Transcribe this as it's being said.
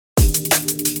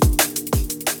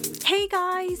Hey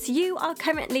guys, you are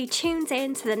currently tuned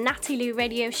in to the Natty Lou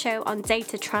radio show on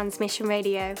Data Transmission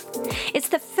Radio. It's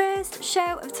the first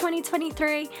show of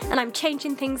 2023 and I'm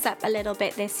changing things up a little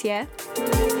bit this year.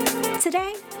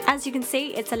 Today, as you can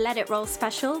see, it's a Let It Roll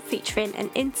special featuring an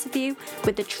interview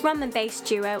with the drum and bass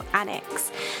duo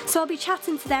Annex. So I'll be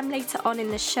chatting to them later on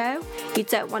in the show. You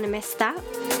don't want to miss that.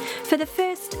 For the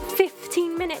first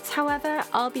 15 minutes, however,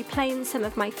 I'll be playing some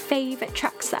of my favourite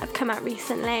tracks that have come out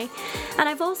recently. And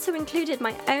I've also included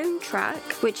my own track,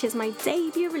 which is my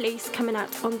debut release coming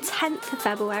out on 10th of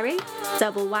February.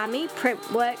 Double whammy,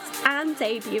 Printworks and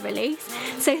debut release.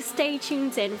 So stay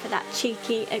tuned in for that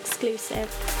cheeky exclusive.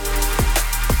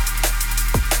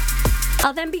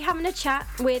 I'll then be having a chat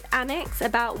with Annex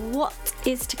about what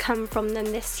is to come from them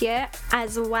this year,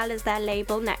 as well as their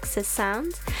label Nexus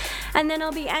Sound. And then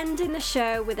I'll be ending the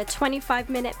show with a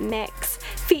 25-minute mix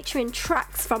featuring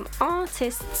tracks from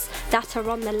artists that are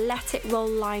on the Let It Roll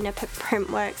lineup at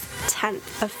Printworks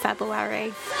 10th of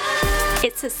February.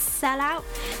 It's a sellout,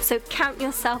 so count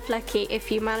yourself lucky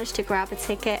if you manage to grab a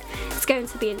ticket. It's going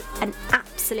to be an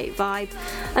absolute vibe.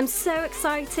 I'm so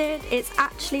excited. It's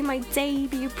actually my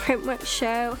debut Printworks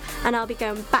show, and I'll be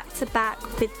going back to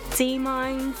back with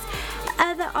D-Minds.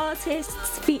 Other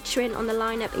artists featuring on the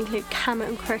lineup include Camera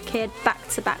and Crooked, Back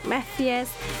to Back Mephius,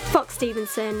 Fox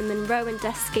Stevenson, Monroe and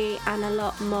Dusky, and a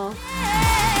lot more.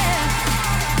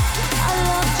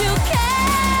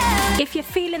 If you're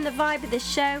feeling the vibe of this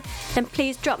show, then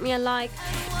please drop me a like,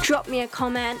 drop me a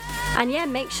comment, and yeah,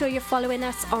 make sure you're following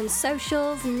us on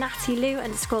socials,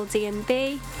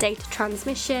 NattyLou_DNB, Data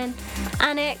Transmission,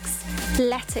 Annex,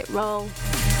 Let It Roll.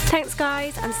 Thanks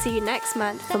guys, and see you next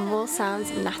month for more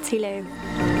sounds of Natty Lou.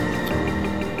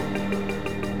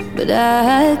 But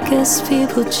I guess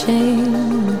people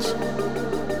change.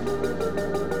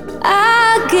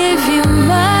 I give you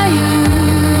my youth.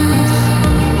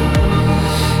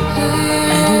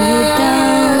 I do it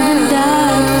down and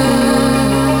die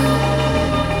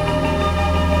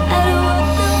for you.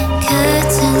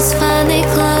 Curtains finally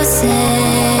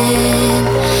closing.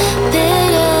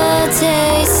 Bitter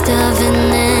taste of an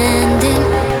ending.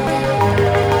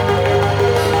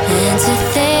 And to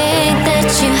think that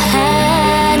you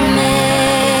had me,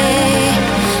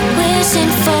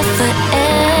 wishing for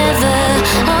forever.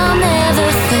 I'll never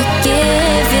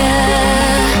forgive you.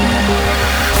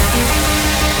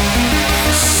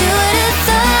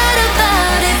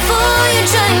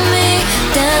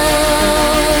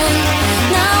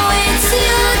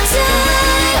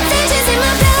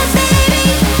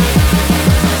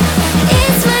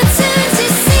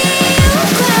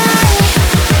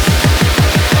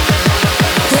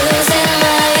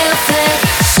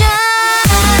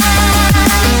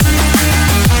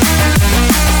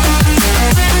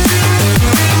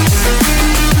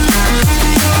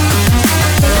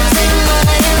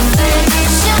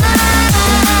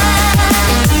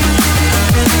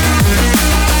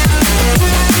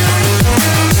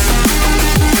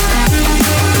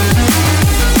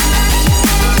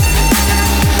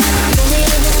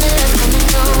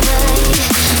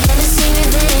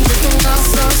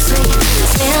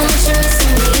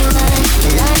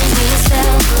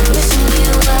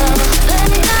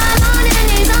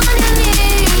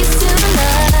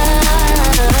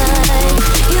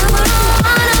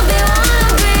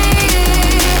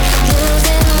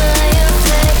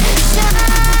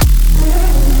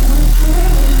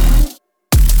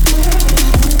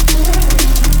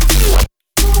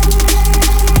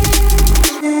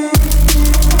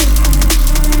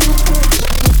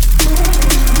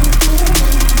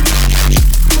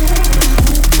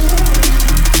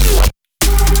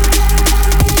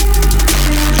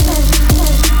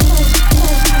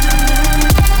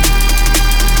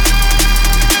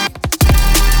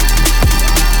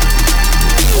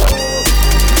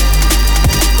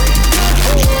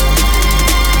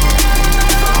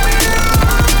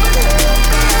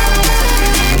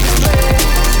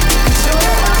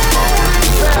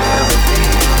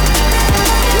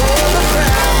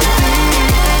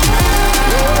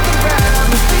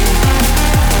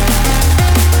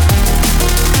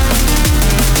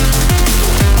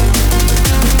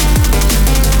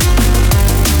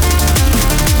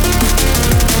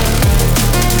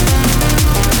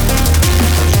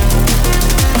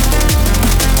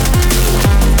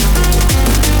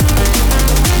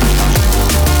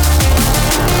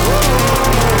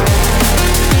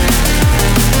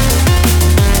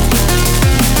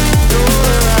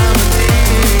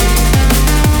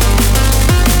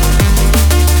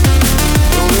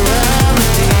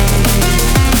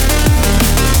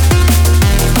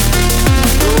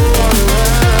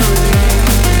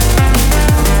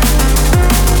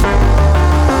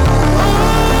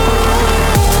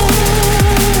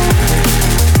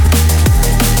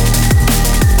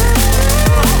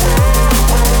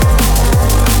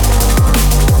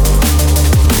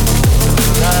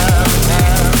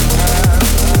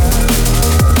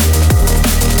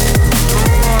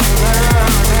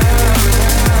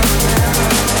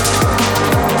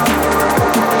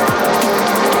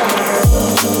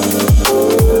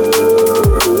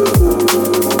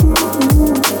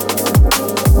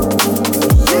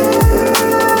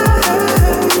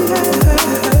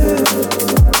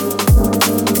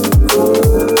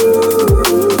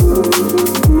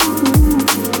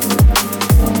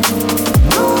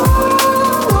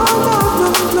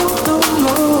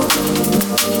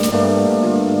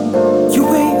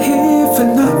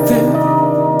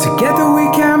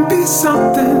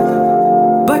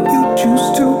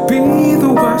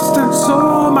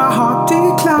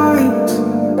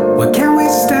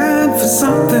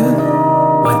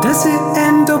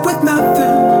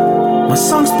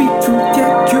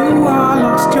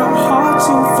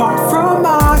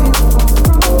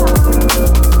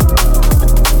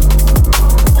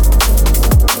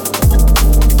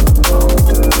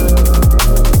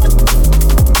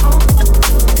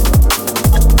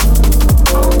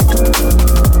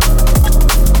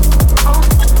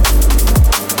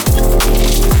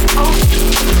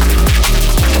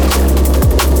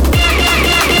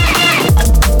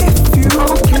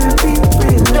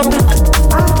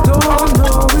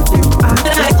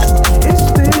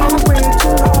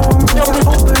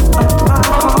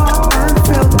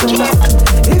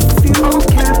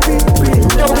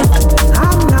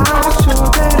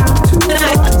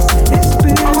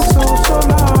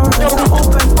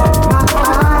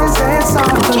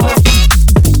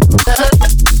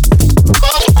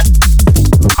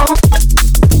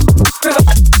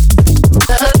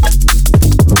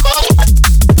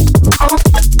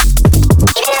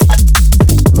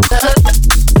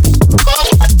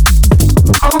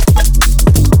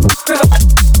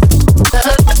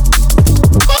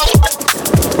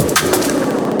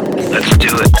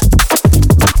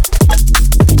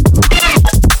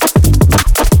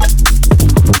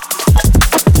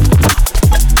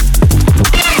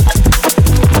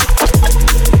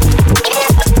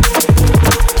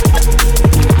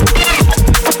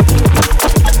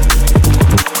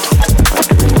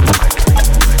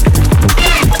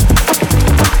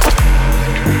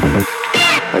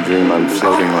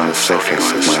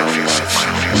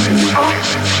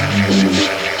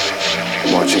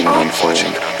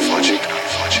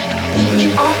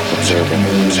 observing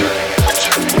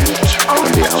from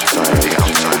the outside,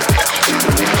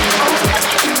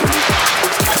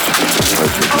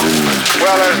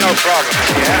 Well, there's no problem.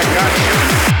 If you had a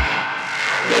gun,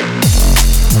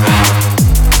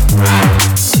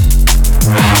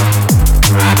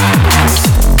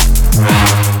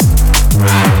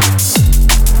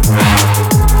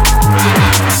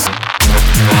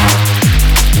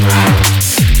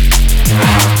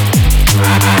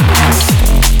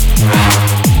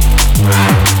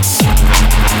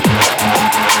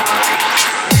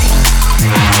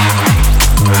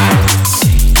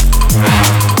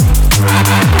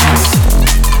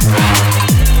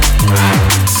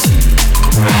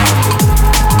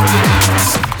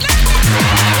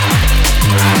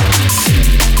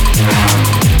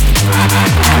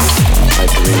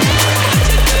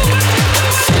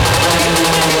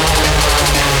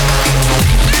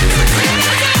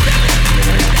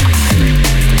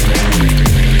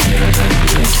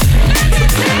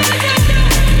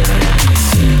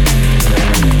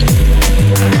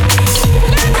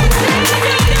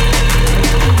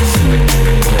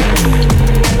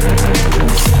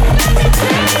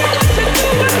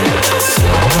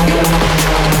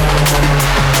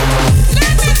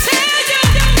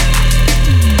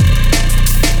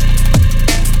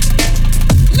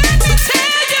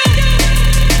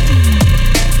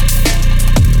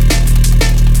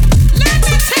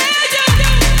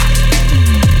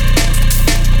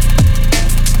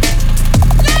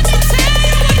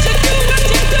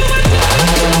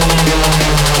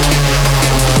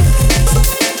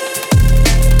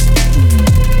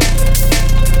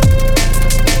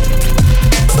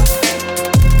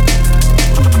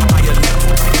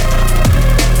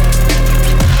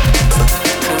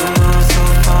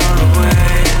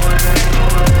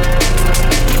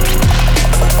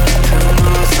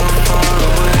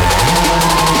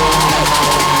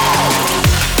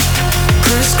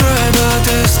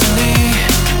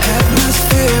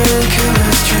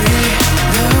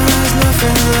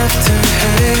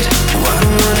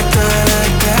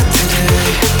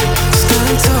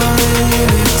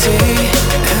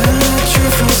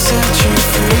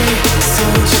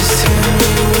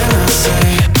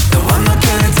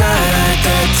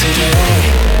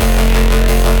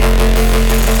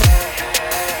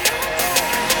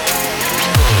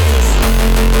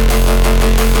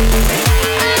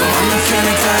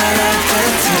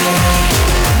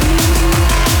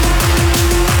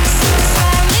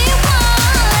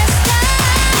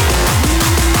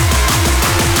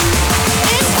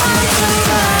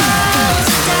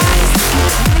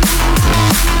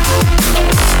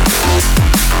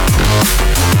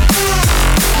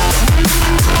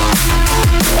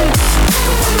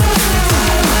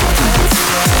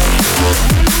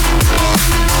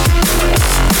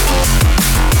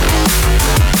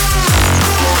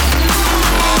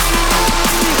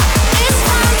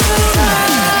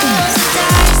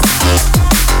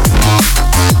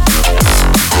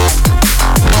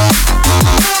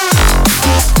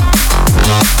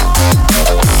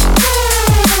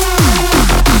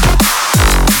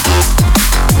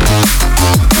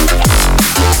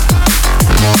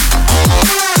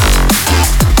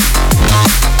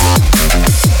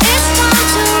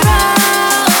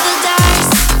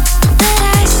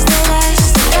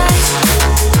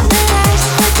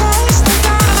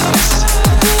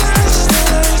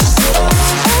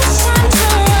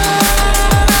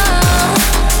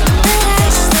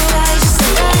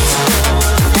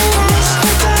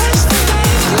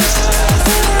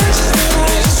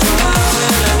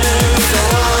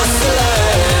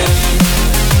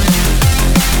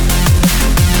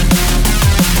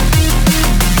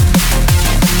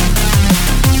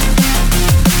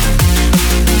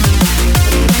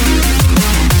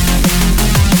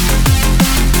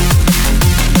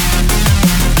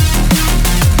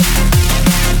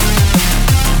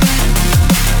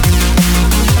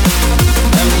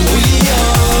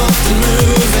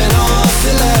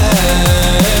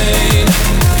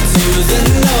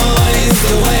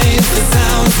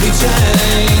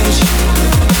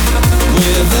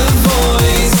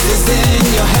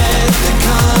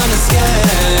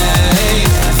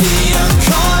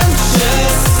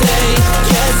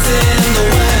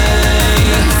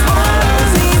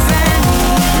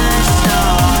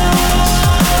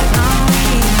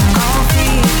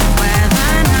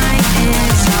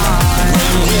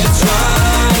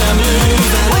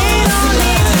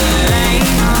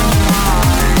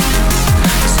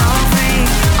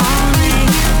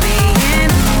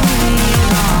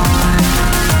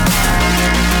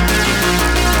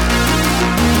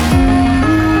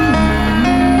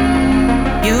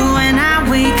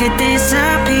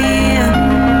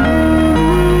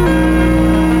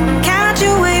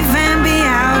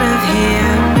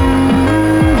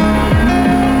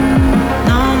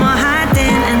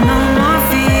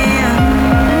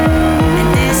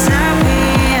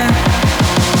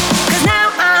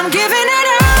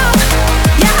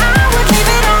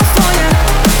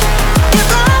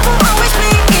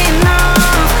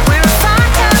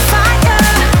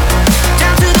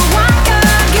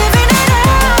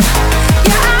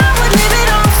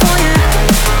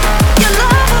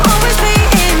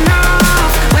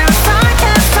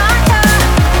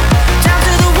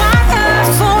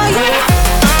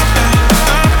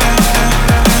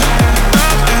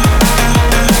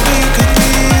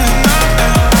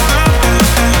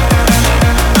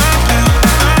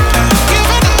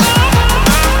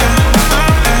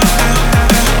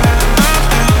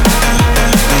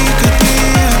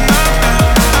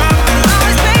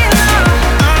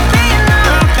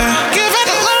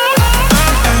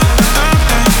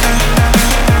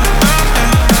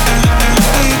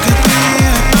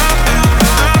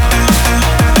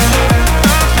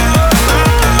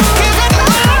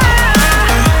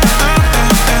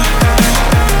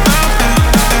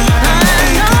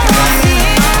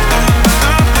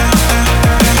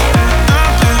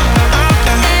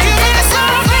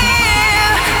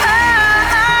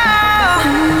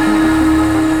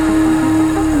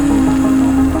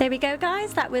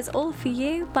 For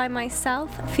You by myself,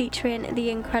 featuring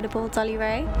the incredible Dolly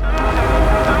Ray.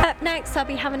 Up next, I'll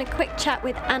be having a quick chat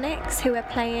with Annex, who are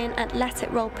playing at Let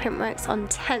It Roll Printworks on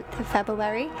 10th of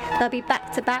February. They'll be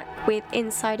back to back with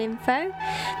Inside Info.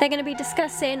 They're going to be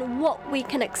discussing what we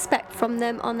can expect from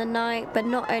them on the night, but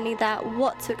not only that,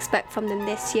 what to expect from them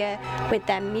this year with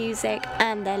their music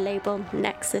and their label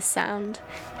Nexus Sound.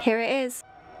 Here it is.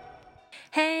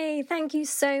 Hey, thank you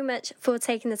so much for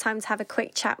taking the time to have a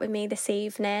quick chat with me this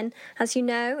evening. As you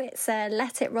know, it's a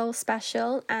Let It Roll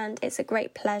special, and it's a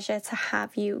great pleasure to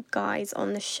have you guys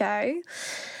on the show.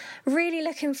 Really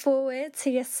looking forward to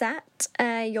your set,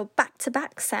 your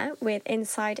back-to-back set with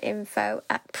Inside Info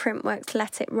at Printworks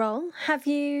Let It Roll. Have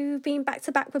you been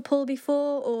back-to-back with Paul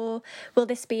before, or will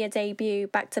this be a debut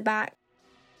back-to-back?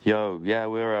 Yeah,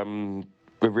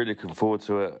 we're really looking forward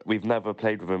to it. We've never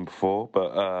played with him before,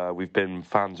 but we've been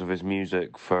fans of his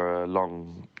music for a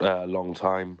long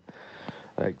time,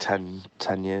 like 10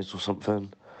 years or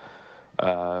something.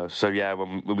 So yeah,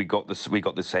 when we got this, we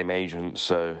got the same agent.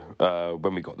 So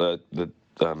when we got the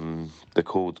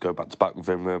call to go back to back with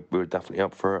him, we were definitely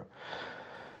up for it.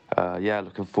 Yeah,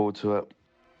 looking forward to it.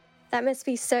 That must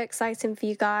be so exciting for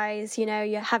you guys. You know,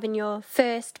 you're having your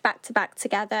first back-to-back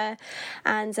together,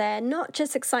 and not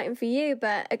just exciting for you,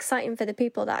 but exciting for the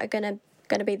people that are going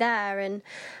to be there, and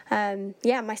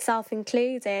myself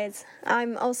included.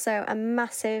 I'm also a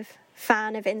massive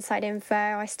fan of Inside Info.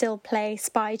 I still play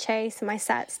Spy Chase in my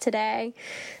sets today.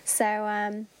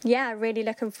 So, really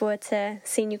looking forward to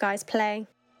seeing you guys play.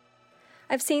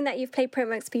 I've seen that you've played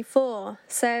Printworks before,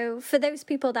 so for those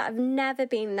people that have never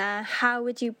been there, how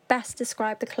would you best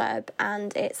describe the club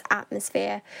and its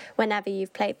atmosphere whenever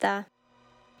you've played there?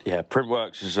 Yeah,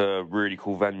 Printworks is a really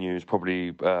cool venue. It's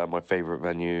probably my favourite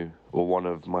venue, or one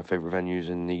of my favourite venues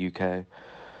in the UK.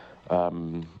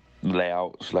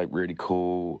 Layout's like really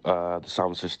cool, the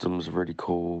sound systems are really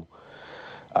cool,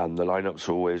 and the lineups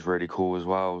are always really cool as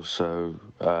well. So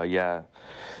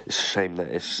it's a shame that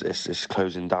it's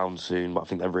closing down soon, but I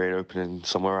think they're reopening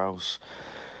somewhere else.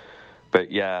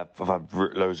 But yeah, I've had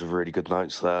loads of really good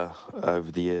nights there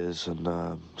over the years, and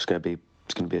it's gonna be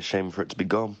a shame for it to be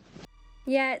gone.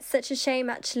 Yeah, it's such a shame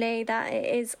actually that it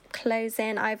is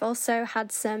closing. I've also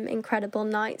had some incredible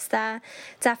nights there.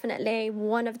 Definitely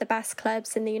one of the best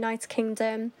clubs in the United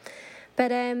Kingdom.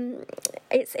 But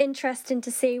it's interesting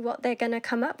to see what they're going to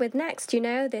come up with next, you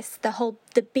know,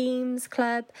 the Beams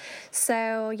Club.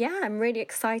 So, yeah, I'm really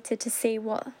excited to see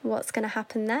what's going to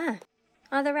happen there.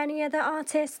 Are there any other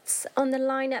artists on the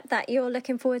lineup that you're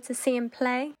looking forward to seeing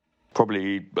play?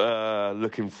 Probably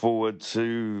looking forward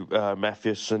to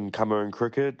Mephius and Cameron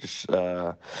Crooked.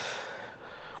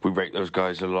 We rate those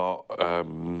guys a lot.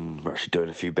 We're actually doing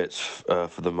a few bits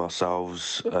for them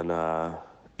ourselves, and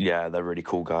yeah, they're really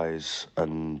cool guys,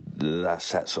 and their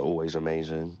sets are always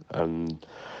amazing, and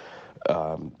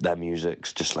their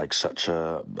music's just like such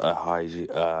a high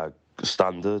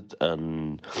standard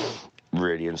and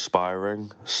really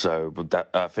inspiring. So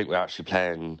I think we're actually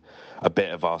playing a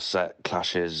bit of our set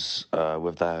clashes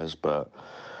with theirs, but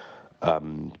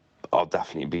I'll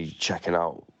definitely be checking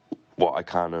out what I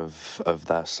can of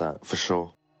their set for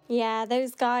sure. Yeah,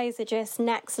 those guys are just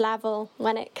next level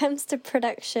when it comes to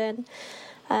production.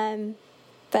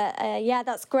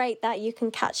 That's great that you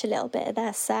can catch a little bit of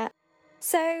their set.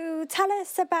 So tell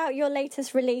us about your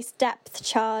latest release, Depth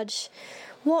Charge.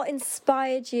 What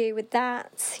inspired you with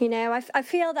that? You know, I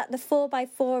feel that the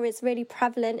 4x4 is really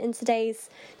prevalent in today's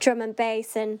drum and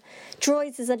bass, and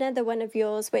Droids is another one of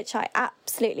yours, which I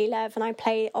absolutely love and I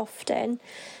play often.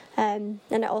 And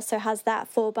it also has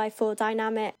that 4x4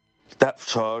 dynamic. Depth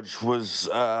Charge was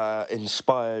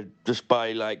inspired just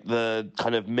by like the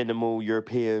kind of minimal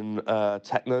European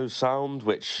techno sound,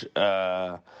 which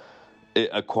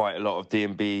quite a lot of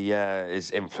D&B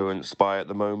is influenced by at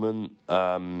the moment.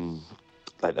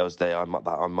 Like there was that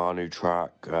Amanu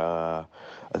track, a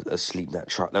Sleepnet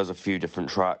track. There was a few different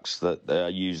tracks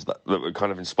that used that were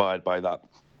kind of inspired by that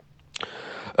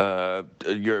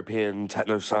European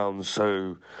techno sound.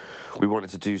 So we wanted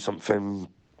to do something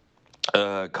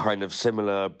kind of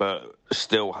similar, but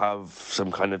still have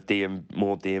some kind of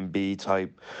more D&B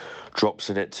type drops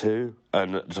in it too,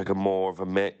 and it's like more of a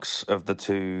mix of the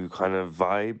two kind of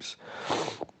vibes.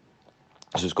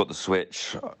 So it's got the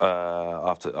switch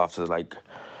after like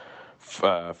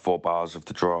 4 bars of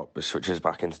the drop, it switches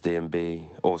back into D&B,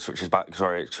 or it switches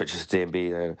to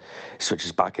D&B, then it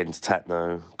switches back into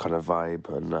techno kind of vibe,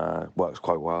 and works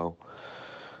quite well.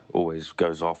 Always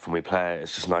goes off when we play it.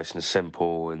 It's just nice and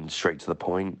simple and straight to the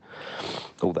point.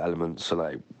 All the elements are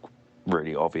like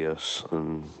really obvious,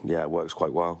 and yeah, it works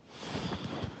quite well.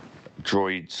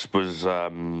 Droids was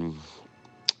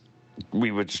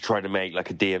we were just trying to make like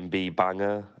a D&B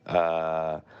banger,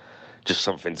 just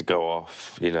something to go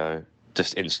off, you know,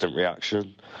 just instant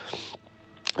reaction,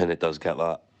 and it does get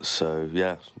that. So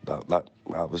yeah, that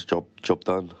was job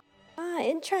done.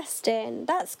 Interesting.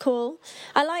 That's cool.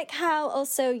 I like how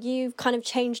also you've kind of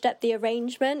changed up the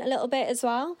arrangement a little bit as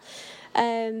well.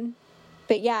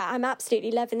 But yeah, I'm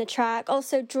absolutely loving the track.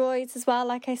 Also Droids as well,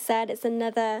 like I said, it's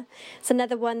another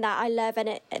one that I love, and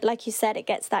it, like you said, it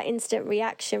gets that instant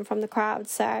reaction from the crowd.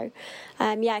 So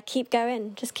yeah, keep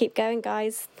going. Just keep going,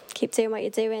 guys. Keep doing what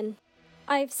you're doing.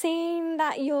 I've seen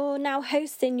that you're now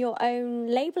hosting your own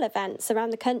label events around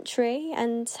the country,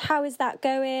 and how is that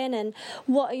going, and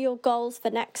what are your goals for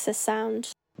Nexus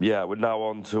Sound? Yeah, we're now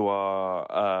on to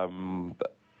our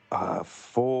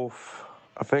fourth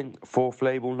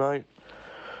label night.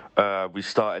 We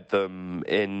started them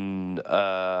in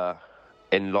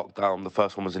lockdown. The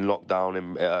first one was in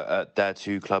lockdown at Dare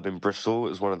 2 Club in Bristol. It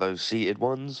was one of those seated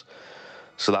ones,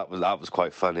 so that was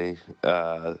quite funny.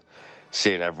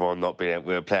 Seeing everyone not being able,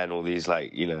 we were playing all these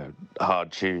like, you know,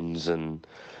 hard tunes, and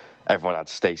everyone had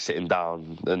to stay sitting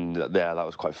down, and yeah, that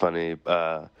was quite funny.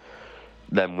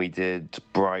 Then we did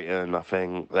Brighton, I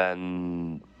think,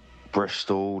 then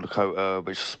Bristol, Dakota,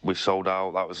 which we sold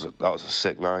out. That was a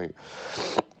sick night.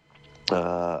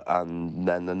 And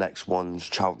then the next one's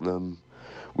Cheltenham,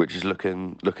 which is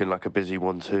looking like a busy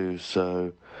one too.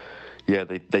 So yeah,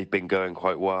 they've been going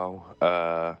quite well.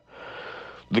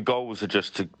 The goals are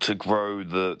just to grow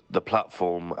the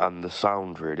platform and the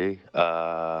sound, really.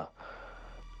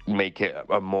 Make it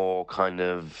a more kind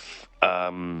of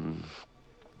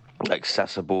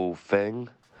accessible thing,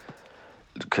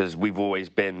 because we've always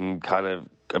been kind of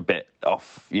a bit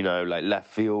off, you know, like left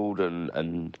field,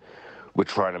 and we're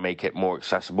trying to make it more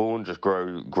accessible and just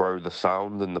grow the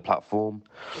sound and the platform,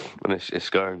 and it's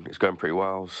going pretty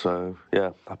well. So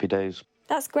yeah, happy days.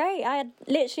 That's great. I had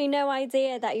literally no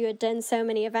idea that you had done so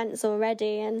many events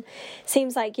already, and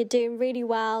seems like you're doing really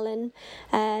well. And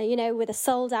you know, with a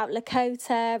sold out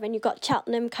Lakota, and you've got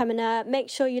Cheltenham coming up. Make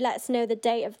sure you let us know the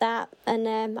date of that,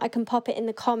 and I can pop it in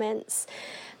the comments.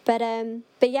 But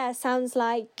yeah, it sounds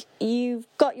like you've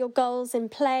got your goals in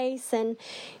place, and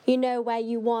you know where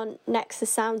you want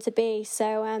Nexus Sound to be.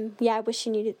 So yeah,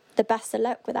 wishing you the best of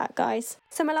luck with that, guys.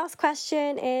 So my last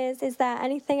question is there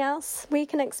anything else we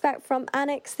can expect from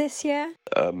Annex this year?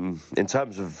 In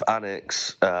terms of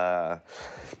Annex,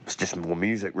 it's just more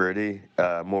music, really.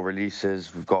 More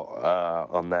releases. We've got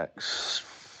our next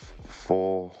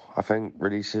 4, I think,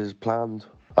 releases planned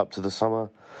up to the summer.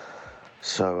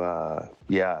 So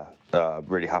yeah,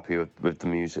 really happy with the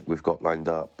music we've got lined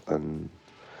up, and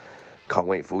can't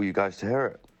wait for all you guys to hear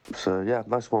it. So yeah,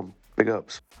 nice one. Big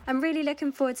ups. I'm really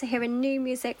looking forward to hearing new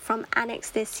music from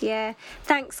Annex this year.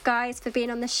 Thanks, guys, for being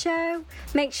on the show.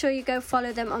 Make sure you go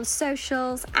follow them on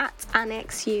socials at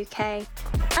Annex UK.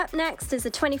 Up next is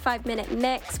a 25-minute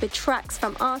mix with tracks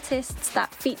from artists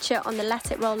that feature on the Let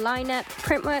It Roll lineup,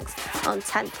 Printworks, on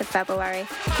 10th of February.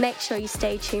 Make sure you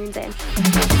stay tuned in.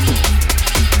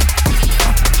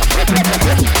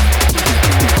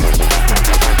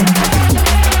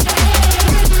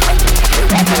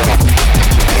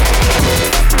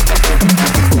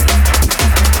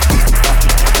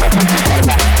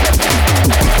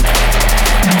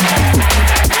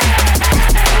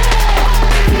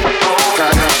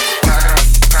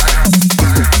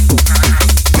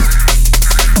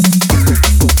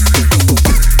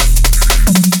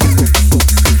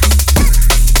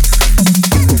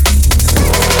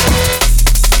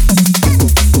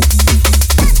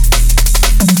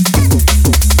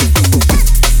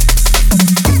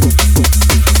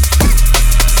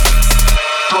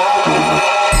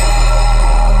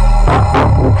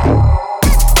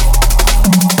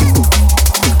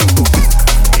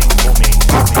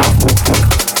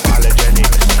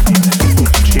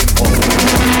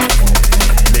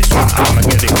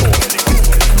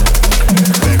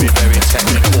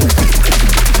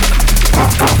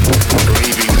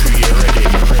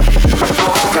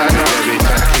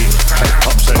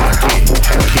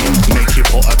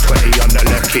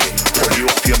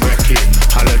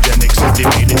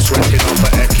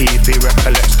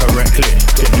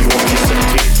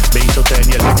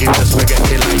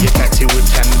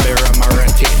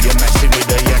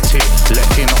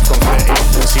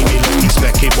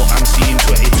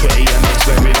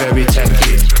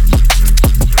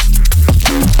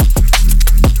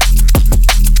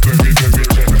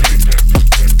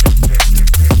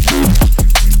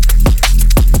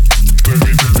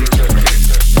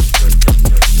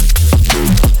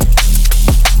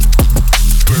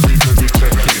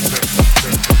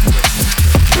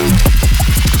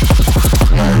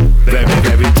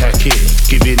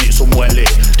 some welly.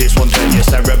 This one tell you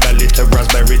cerebelly to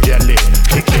raspberry jelly.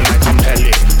 Kick you like I'm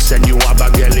Pelly, send you a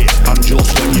bagelli. I'm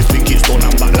just when you think it's done,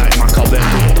 I'm back like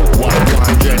Machiavelli. One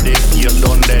jelly, you're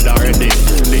done dead already.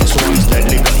 This one's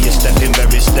deadly, got you stepping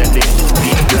very steady.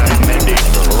 Deep like medic,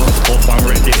 rough up and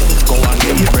ready. Go and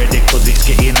get you ready, cause it's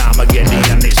getting Armageddon.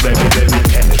 And it's very, very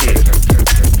catchy.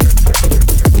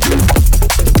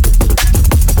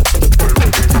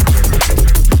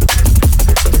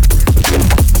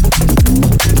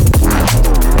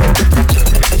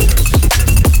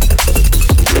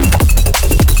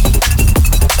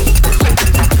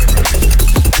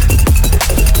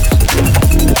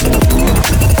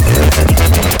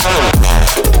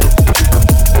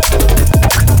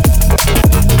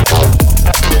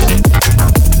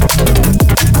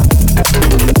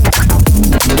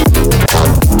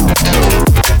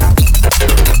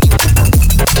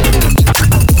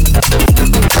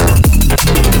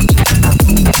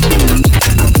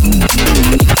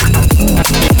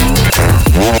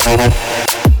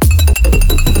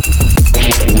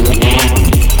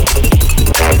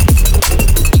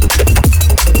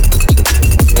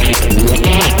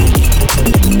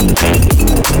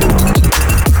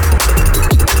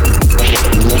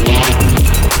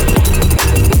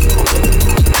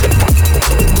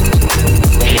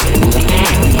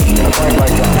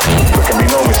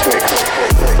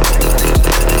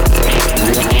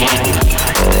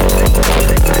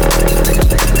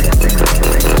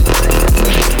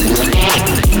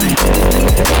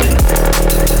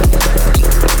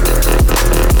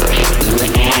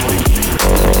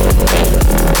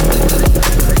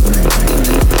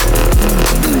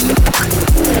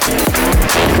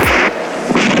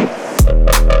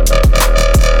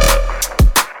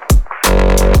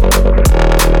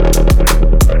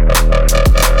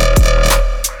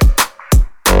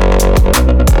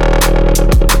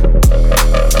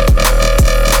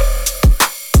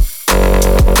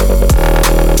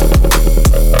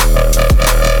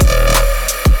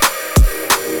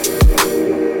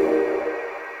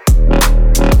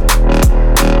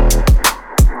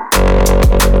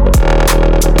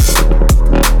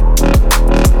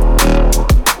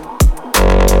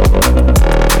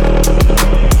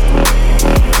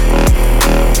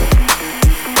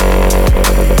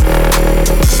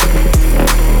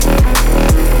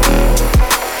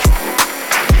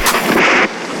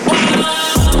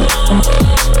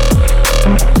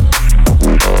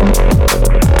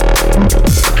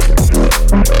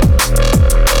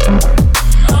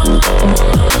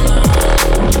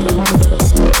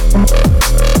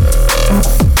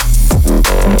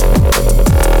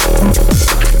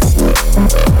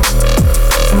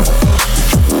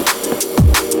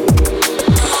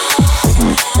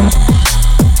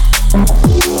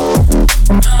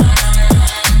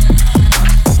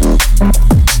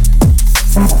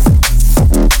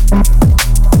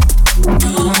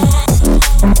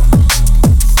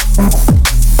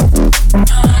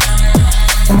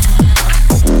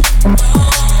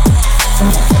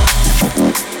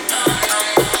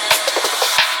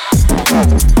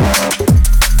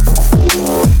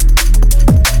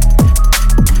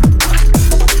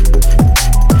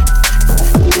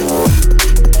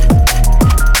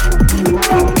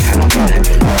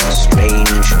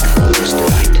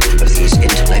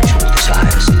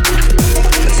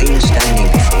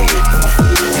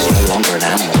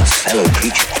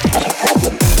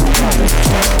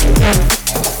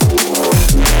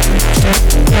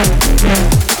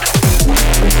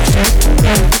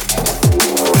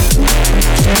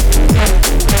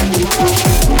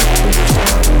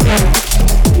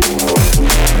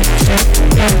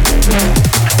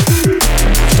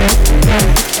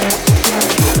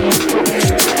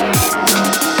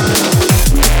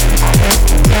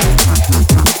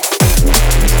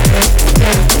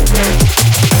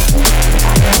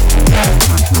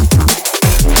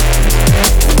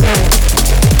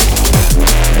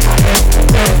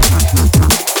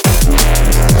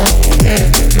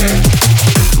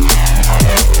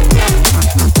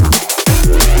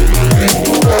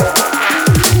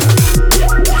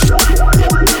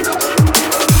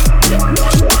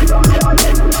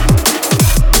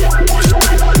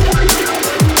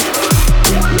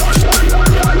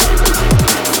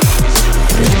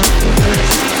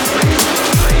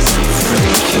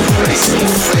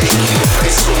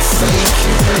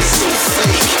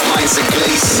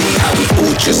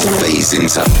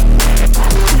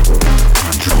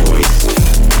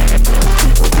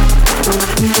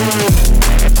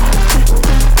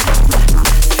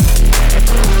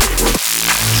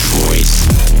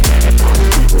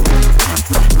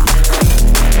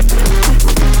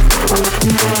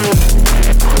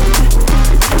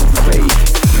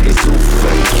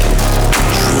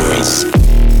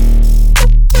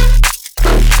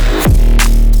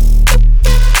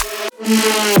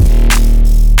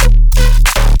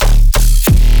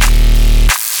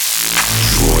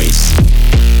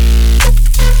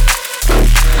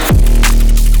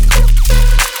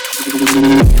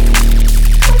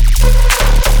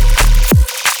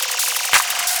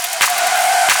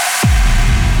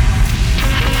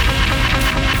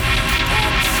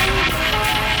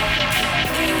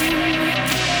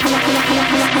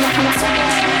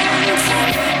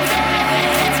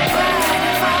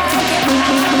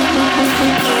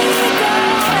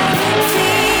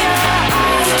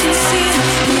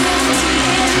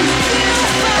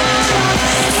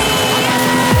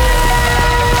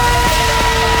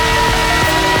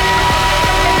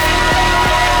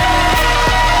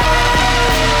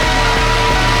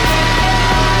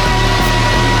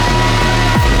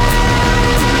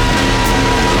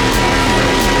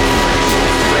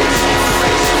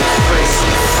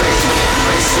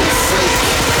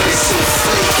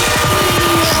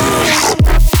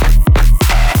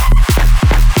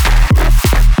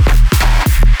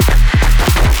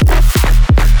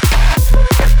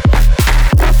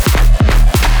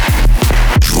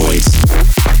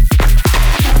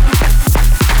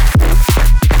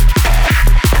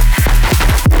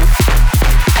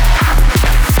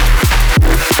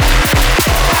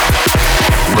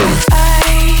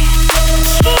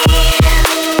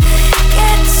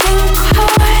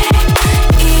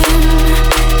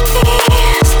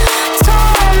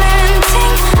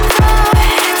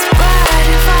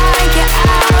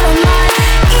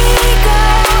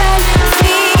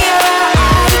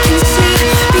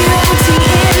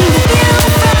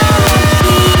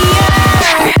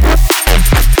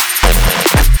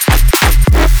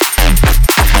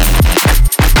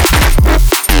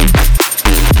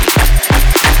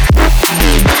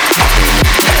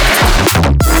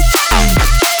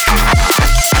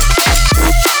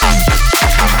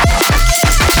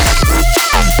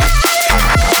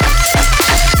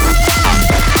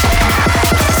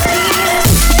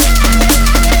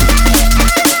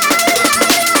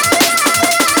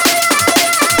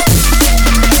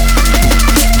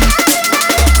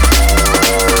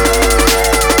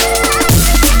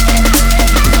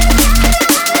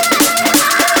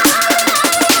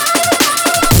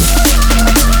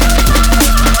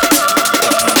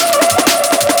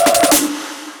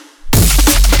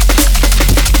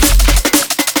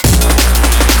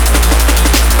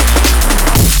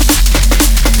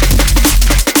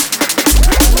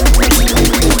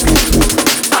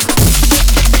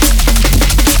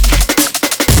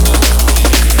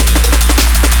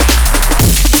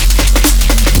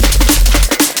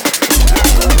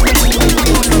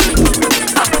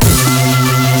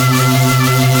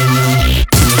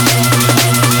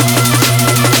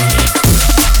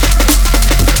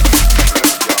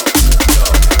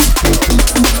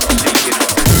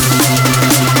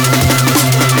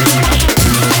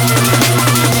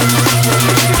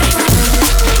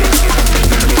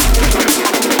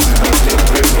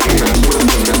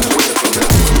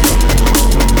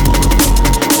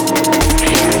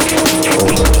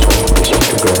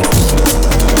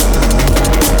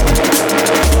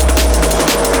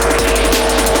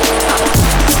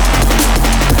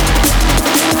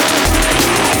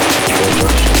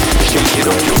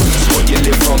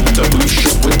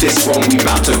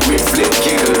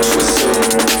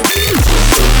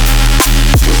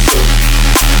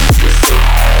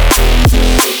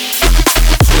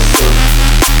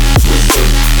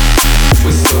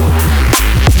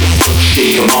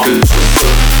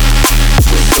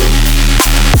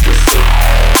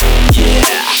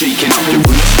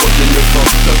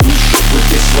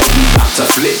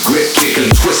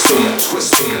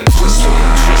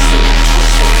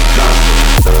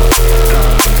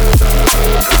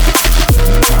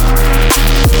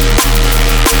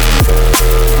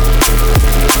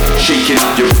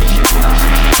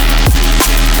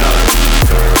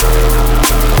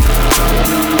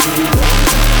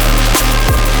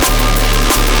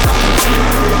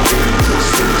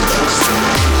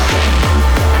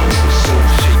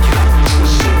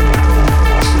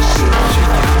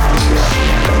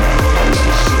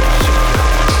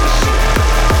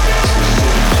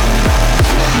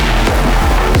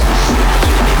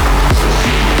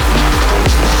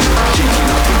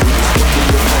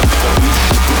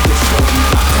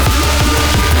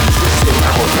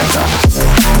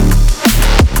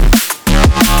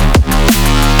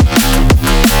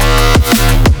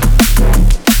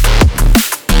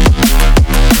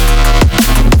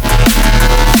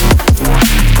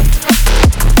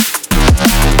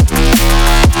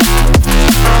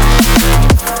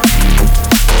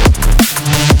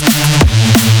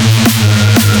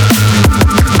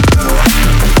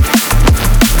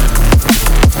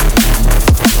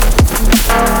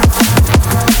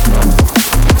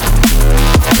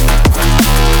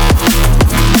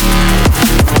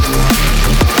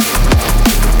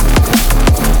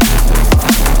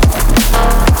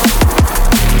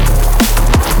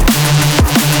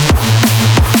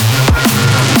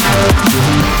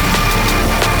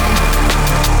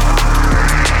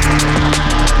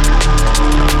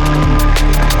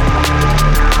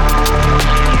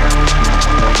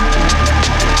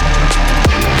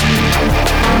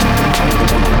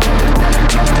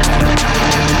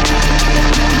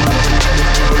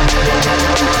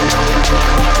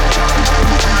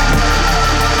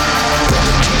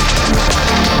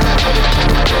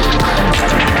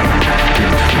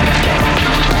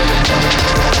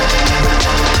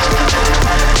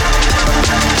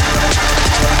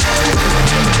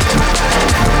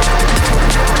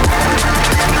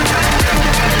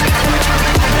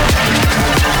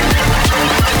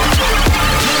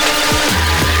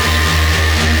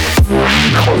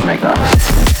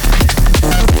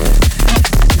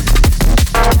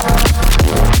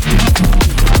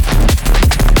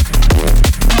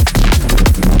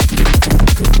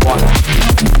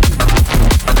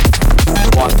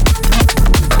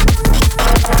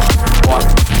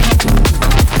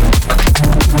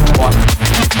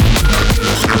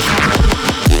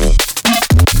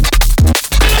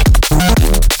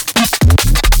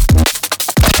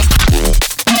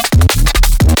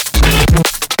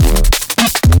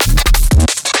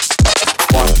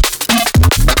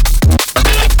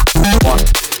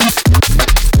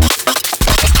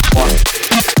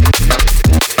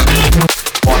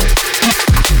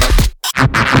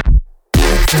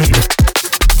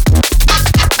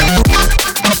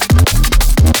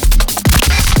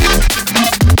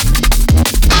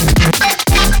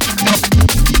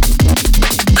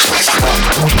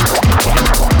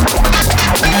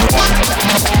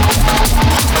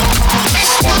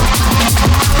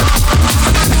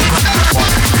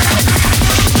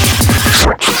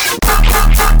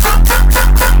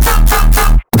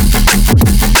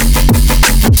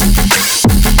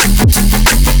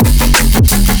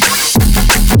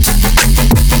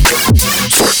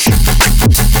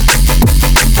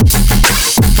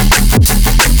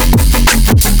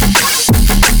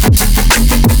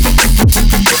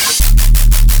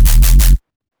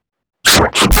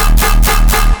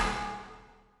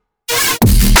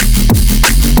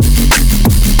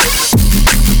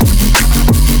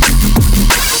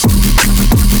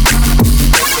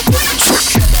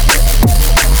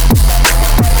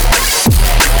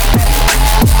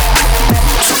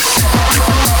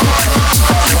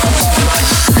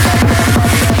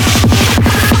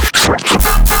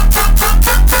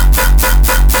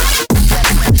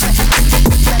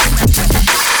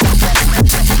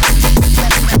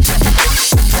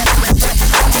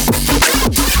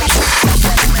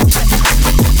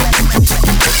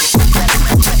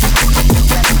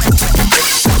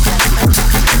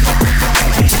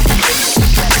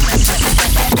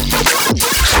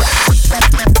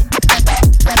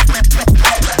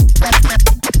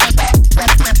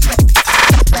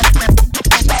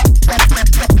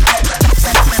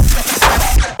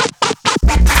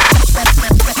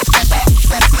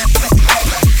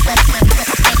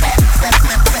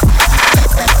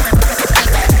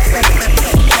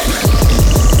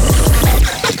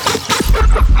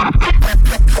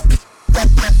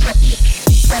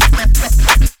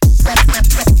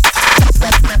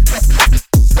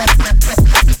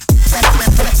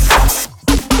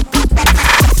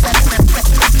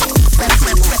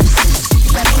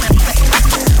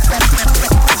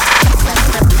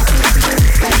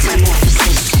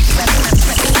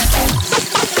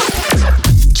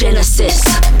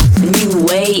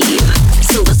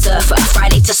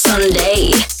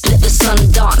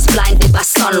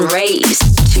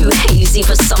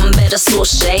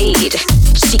 blade.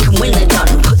 She can win the gun,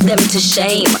 put them to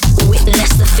shame. Witness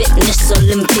the fitness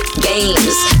Olympic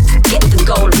Games. Get the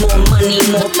gold, more money,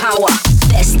 more power.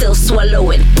 They're still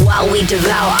swallowing while we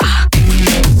devour.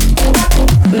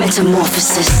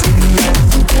 Metamorphosis.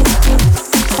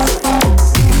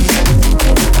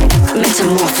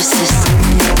 Metamorphosis.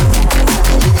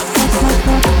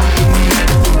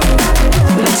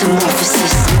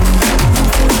 Metamorphosis.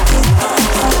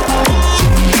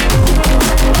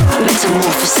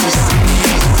 Metamorphosis.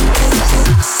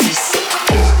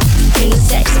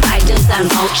 Insects, spiders, and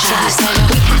vultures.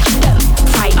 We hatch them,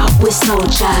 fight up with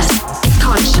soldiers. It's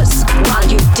conscious while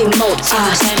you demote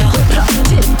us. We're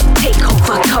plucked in, take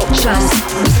over cultures.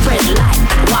 We spread light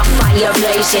while fire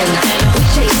blazing. We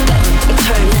chase them,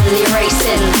 eternally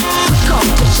racing. Push come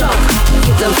to shove,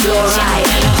 give them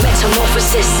fluoride.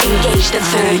 Metamorphosis, engage the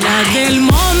third eye.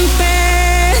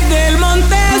 Del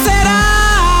monte será,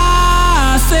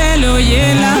 se le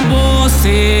oyen las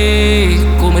voces,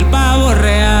 como el pavo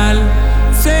real.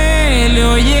 Se le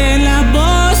oyen las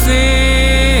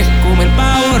voces, como el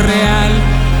pavo real.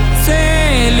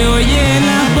 Se le oyen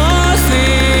las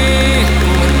voces,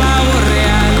 como el pavo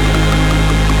real.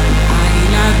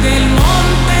 Águilas del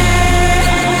monte,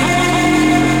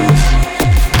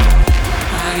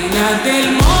 águilas del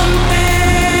monte.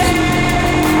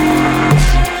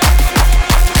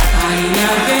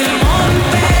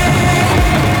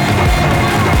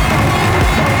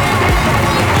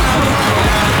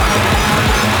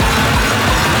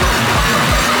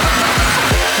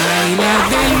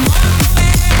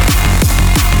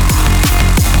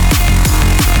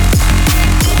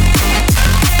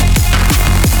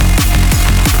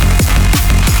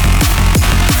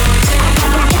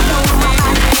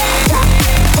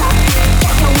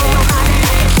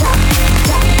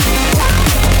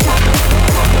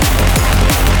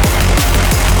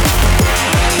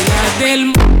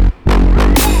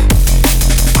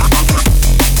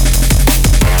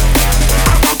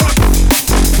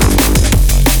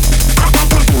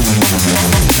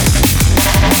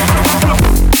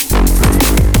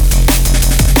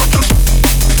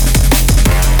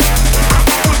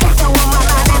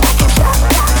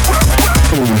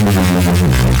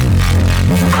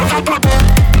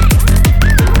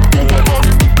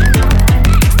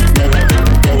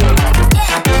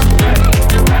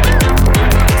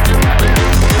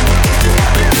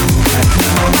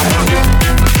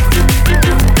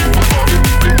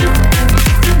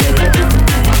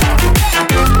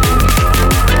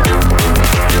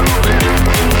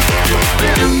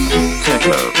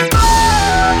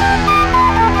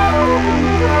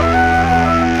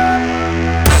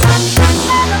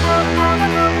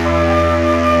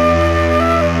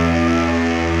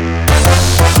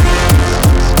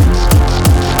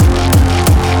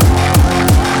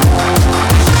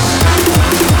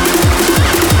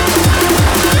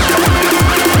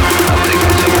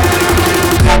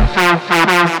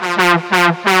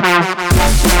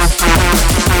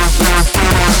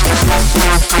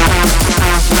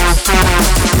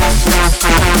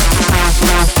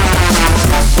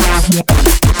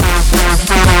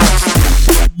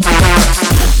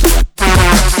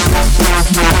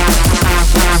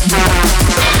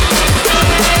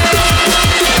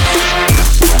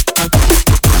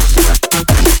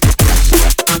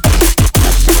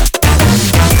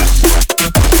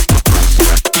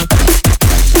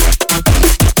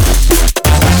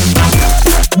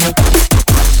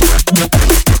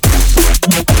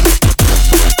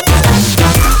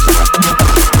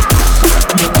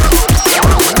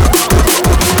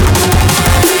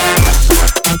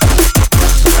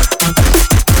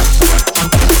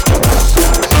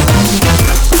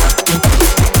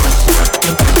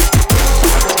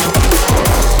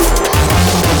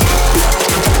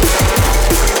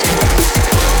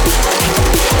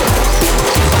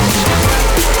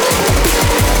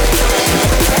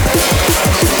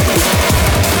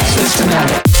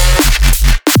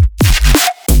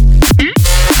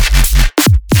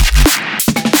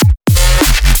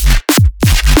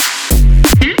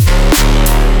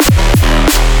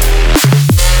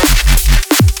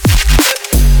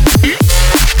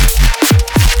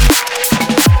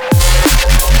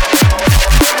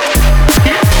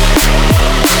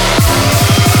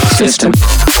 System.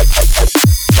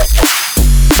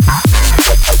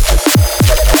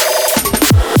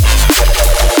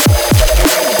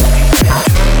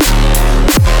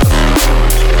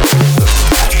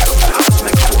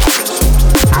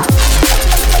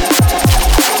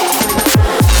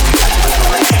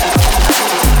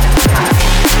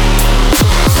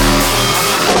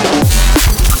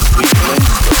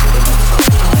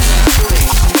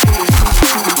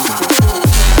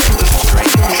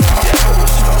 Straight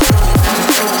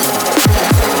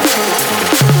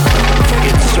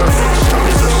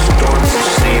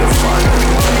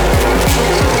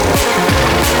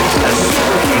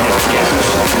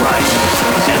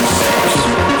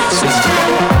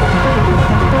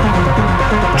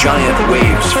giant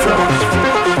waves flow.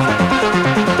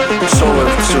 Solar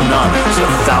tsunamis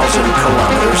 1,000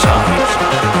 kilometers high.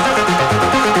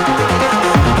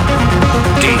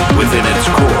 Deep within its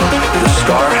core, the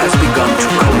star has begun to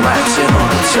collapse in on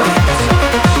itself.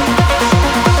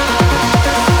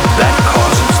 That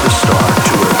causes the star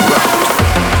to erupt.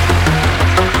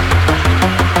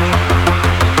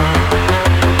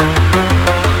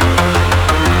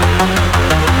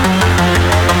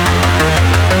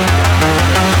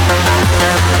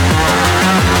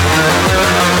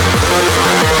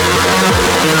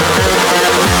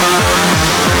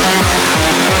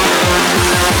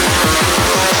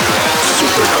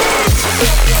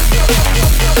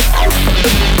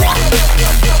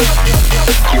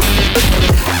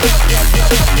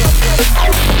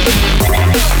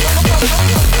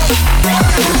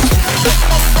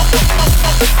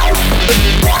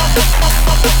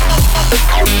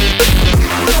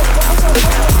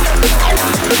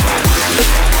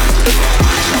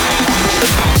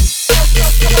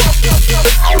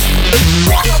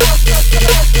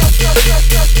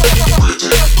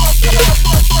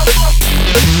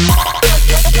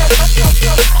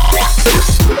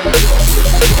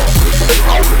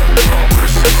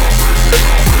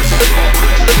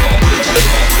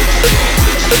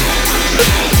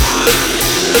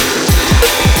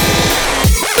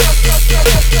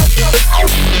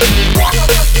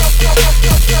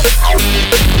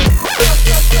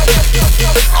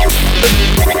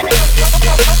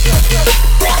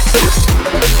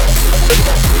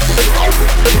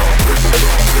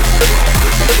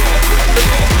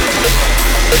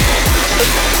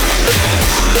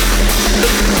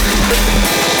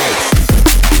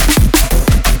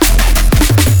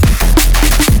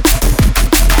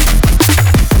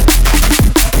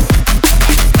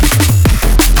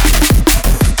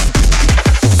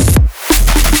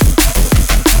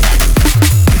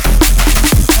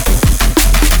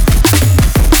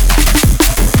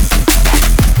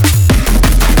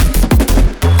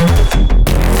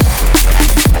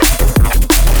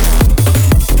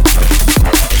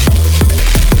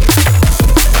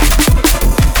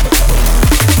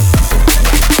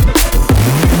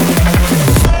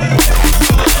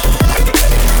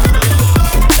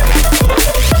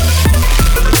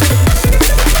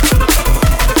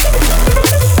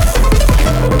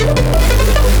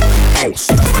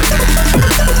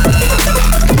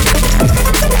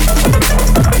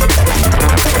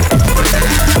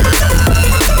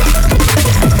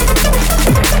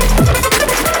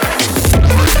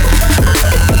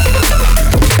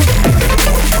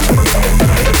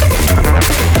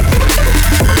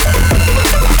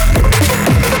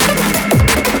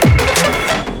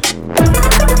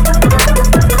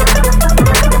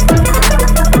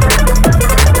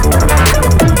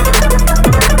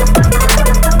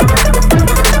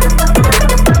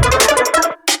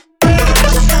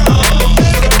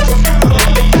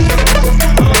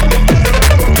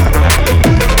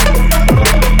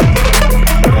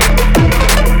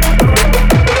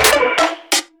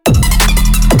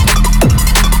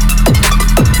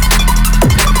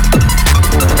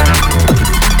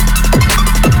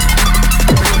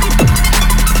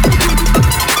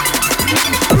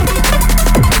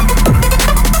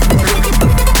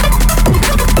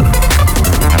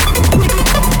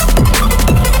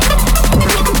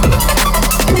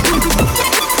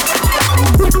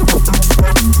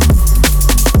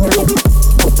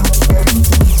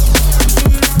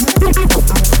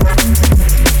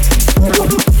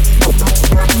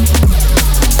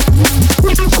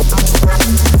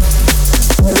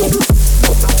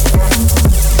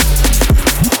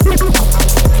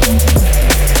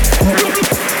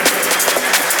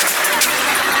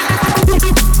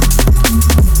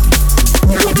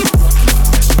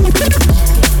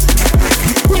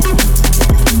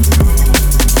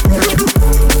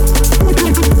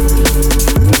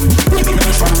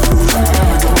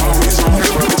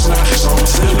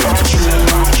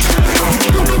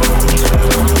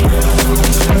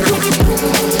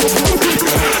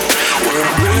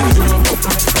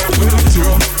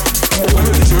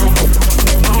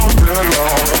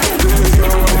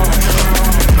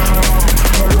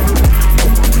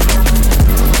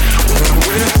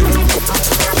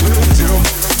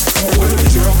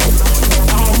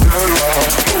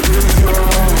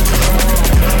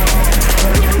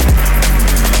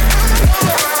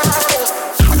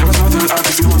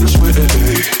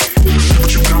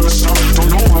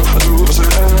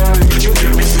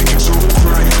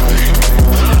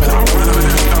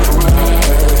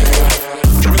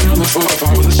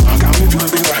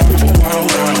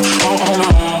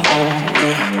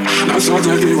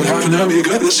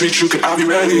 sweet, you can I be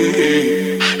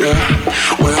ready. Yeah,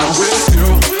 when I'm with you,